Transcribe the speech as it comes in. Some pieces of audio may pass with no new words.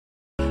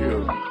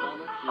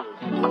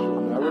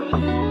never leave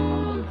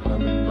another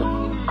person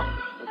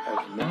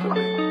as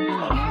mentally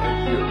tough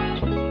as you.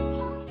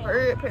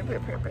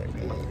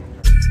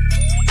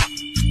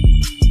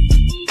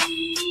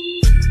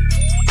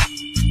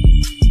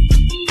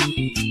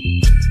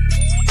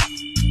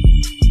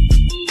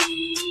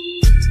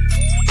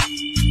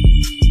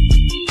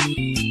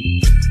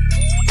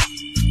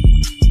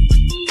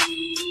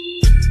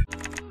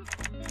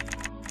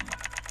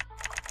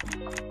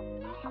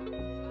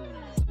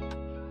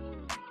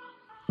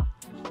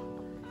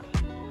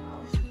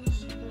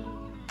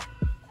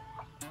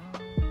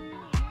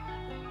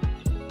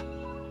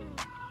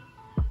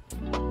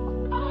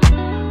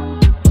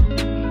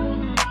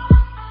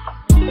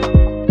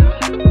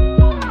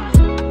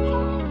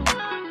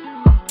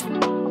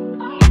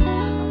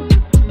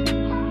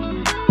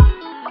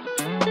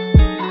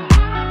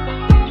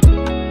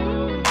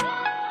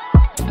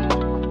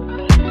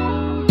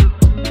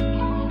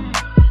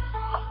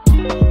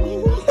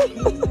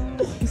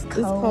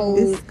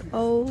 It's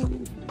cold.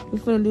 We're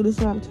finna do the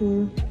swamp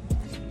tour.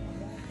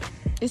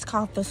 It's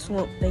called the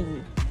swamp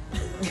thing.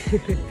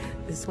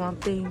 The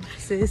swamp thing,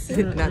 sis.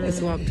 Not the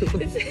swamp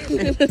tour.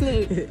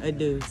 I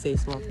do say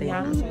swamp thing.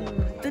 Yeah.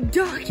 The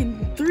dark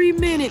in 3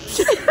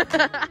 minutes.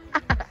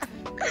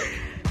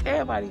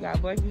 Everybody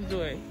got black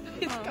joy.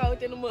 It's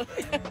cold in the mud.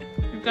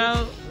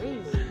 Go.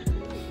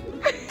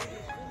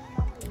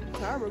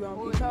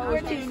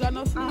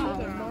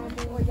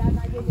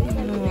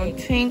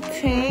 Tink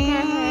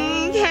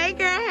tink. Hey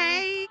girl,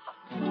 hey.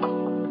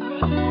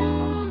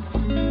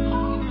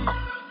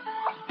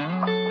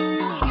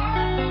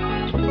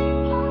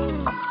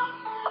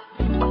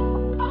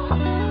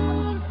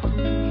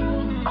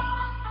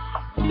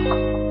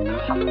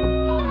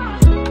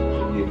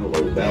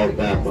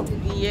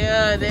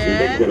 Yeah, Dad. You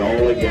mix it all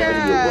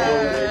together, you roll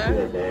it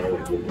into a ball,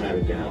 and you pat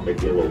it down,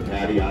 make your little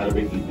patty out of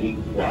it, you deep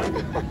fry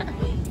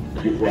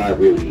it. You fry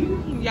really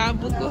easy. Y'all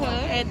book her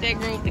at that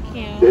grove to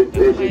camp. This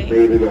is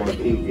made it on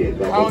TV.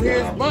 Oh,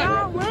 here's butt.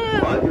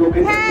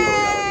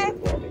 Hey!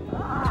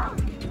 I'm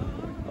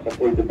gonna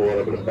put the board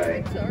up in the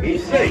bank.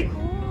 He's safe.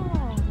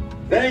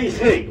 Then he's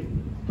safe.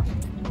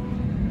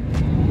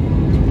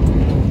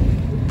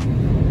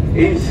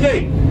 He's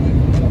safe.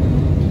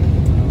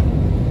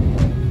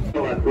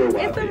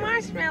 It's a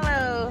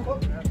marshmallow.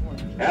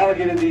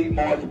 Alligators eat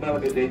marshmallow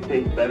because they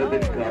taste better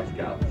than Cub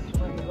Scouts.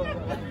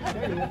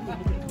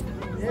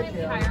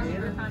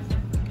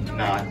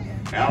 Not.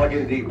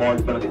 Alligators eat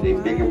marshmallow because they're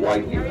big and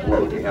white and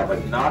float. They have a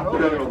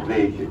nocturnal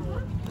vision.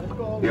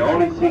 They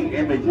only see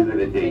images in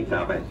the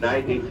daytime. At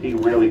night they see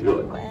really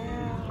good.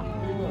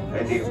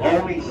 And they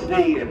only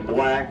see in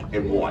black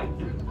and white.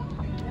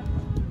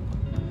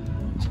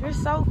 You're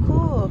so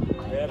cool.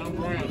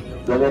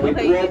 So when we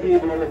throw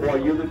people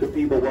overboard, usually the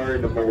people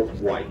wearing the most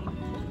white.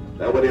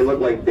 That way they look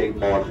like big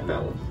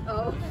marshmallows.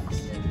 Oh.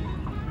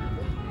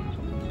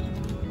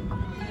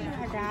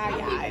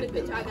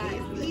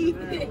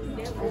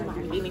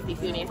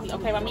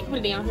 Okay, let me put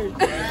it down here.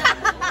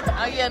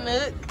 Oh yeah,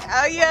 Nook.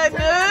 Oh yeah, Nook.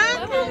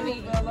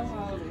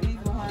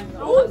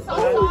 Oh, so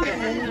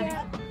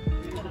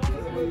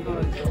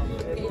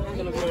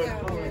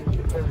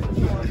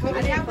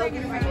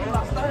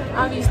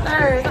all these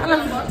stars. I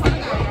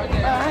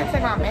have to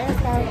take my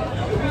mask out.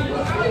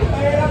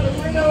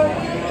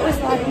 What's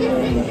like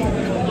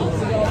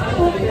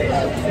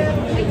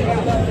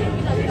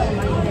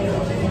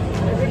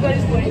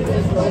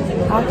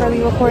I'm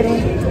currently recording.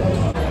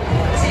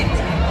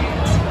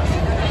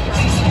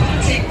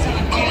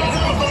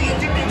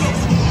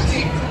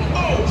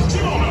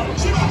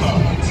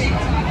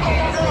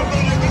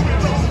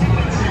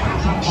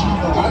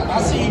 I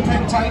see you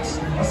pink tights. I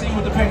see you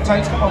with the pink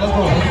tights. Come on, let's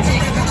go.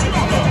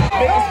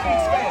 Make us speak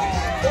Spanish.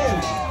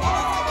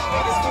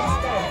 Make us speak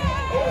Spanish.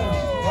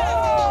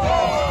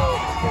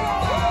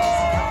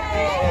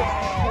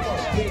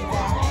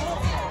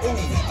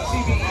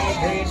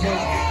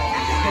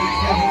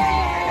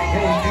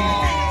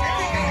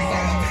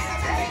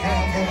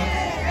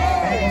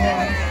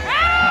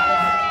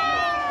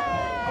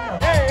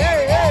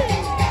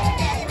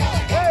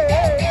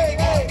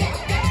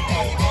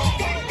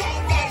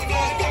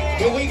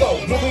 Here we go.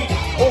 Here we go.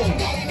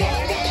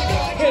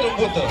 Hit him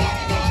with the.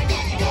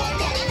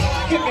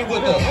 Hit me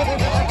with the.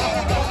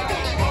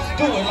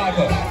 Do it like a.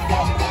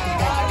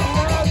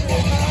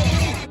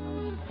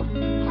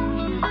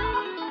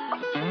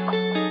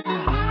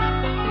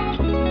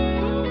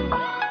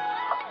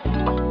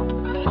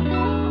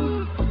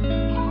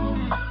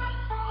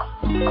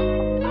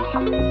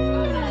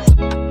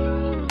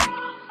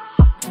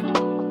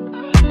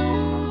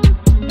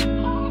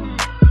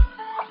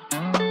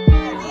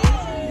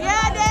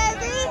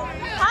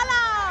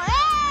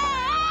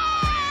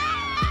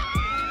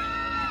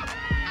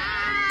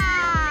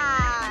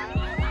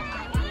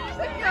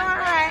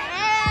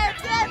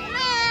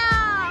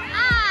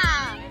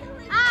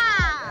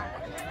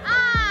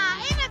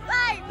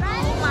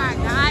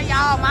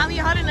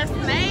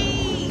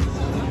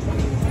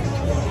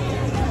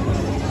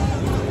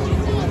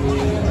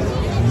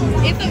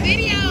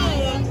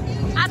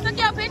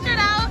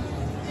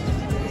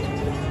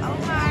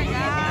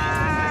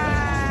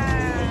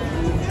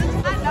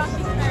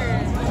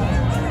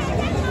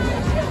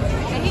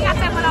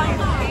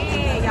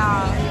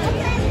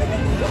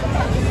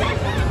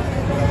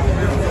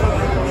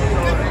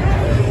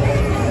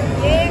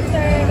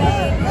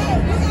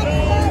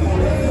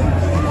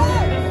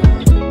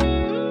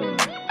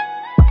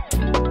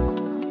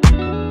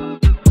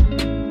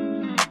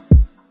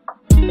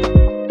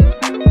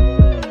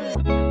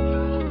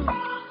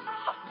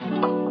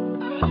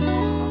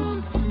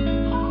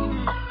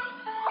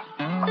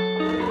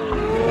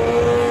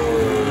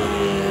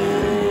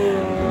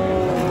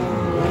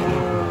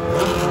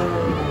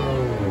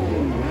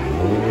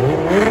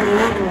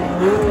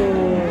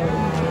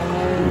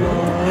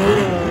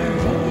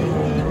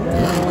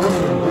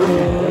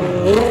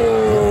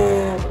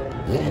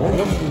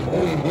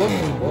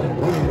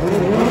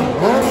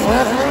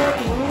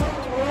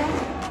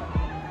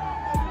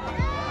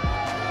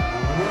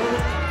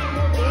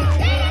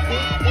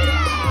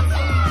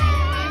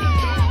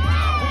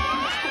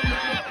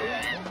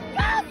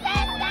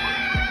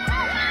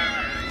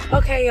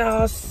 Okay,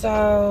 y'all,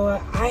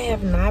 so I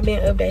have not been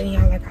updating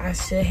y'all like I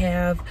should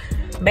have.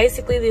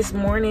 Basically, this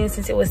morning,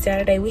 since it was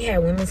Saturday, we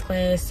had women's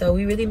class, so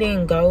we really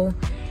didn't go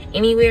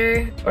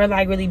anywhere or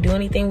like really do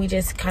anything. We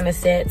just kind of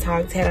sat,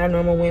 talked, had our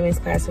normal women's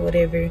class or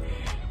whatever,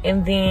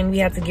 and then we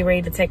have to get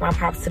ready to take my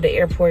pops to the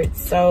airport.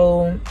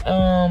 So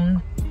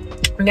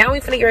now we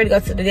finna get ready to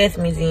go to the Death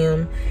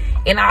Museum,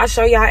 and I'll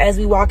show y'all as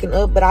we walking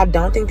up, but I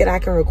don't think that I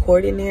can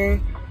record in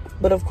there.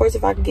 But of course,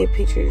 if I can get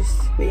pictures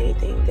with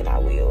anything, then I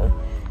will.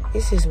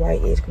 This is white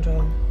edge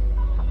control.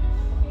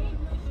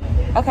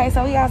 Okay,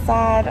 so we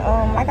outside.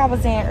 Like I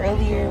was saying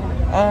earlier,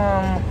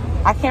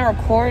 I can't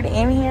record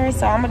in here,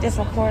 so I'm gonna just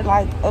record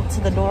like up to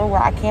the door where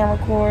I can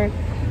record.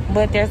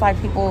 But there's like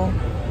people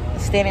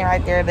standing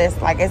right there that's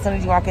like, as soon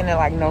as you walk in, they're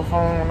like, no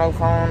phone, no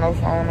phone, no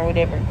phone, or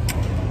whatever.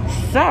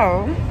 So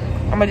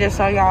I'm gonna just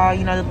show y'all,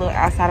 you know, the little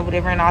outside or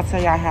whatever, and I'll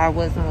tell y'all how it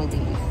was when we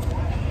leave.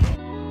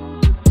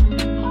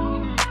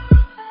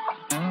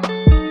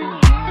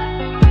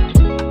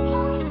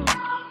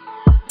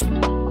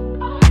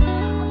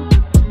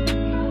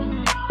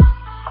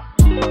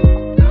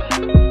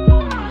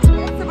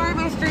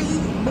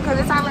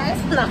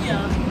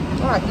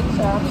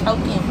 I'm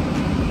choking.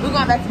 We're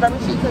going back to Bourbon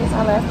Street because it's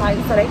our last night,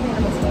 so they can hear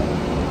us.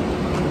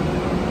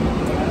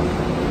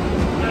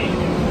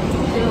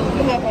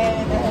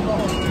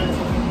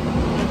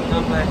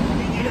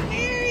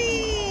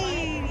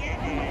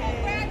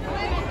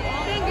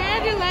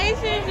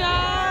 Congratulations,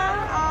 y'all.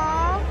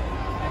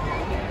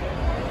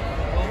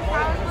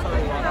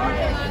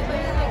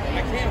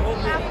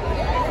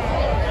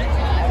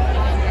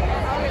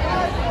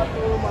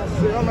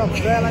 I'm not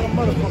bad like a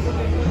motherfucker.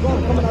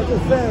 I'm coming out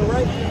just saying,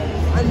 right?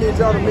 I need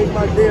y'all to make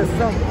my day or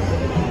something.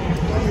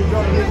 I need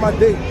y'all to make my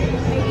day.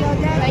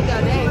 Make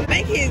your day.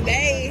 Make his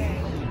day.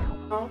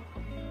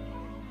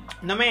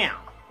 No ma'am.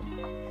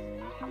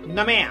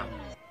 No ma'am.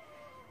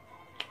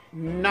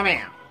 No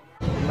ma'am.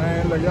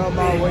 Man, look, y'all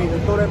my way to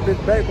throw that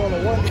bitch back on the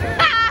one.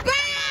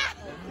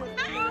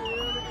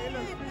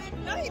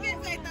 No, he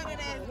didn't say throw that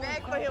ass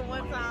back for him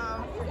one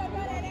time.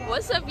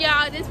 What's up,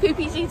 y'all? This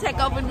PPG take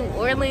over New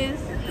Orleans.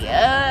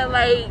 Yeah,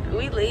 like,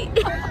 we lit.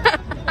 We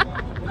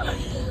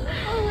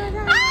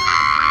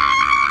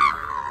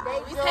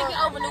taking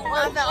over New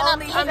Orleans.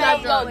 I'm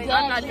not drunk.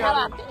 I'm not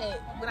drunk.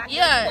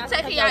 Yeah,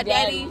 taking y'all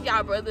daddies,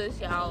 y'all brothers,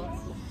 y'all.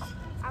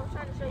 I was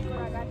trying to show you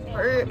what I got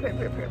there.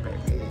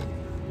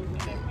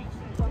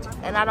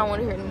 And I don't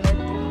want to hear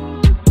nothing.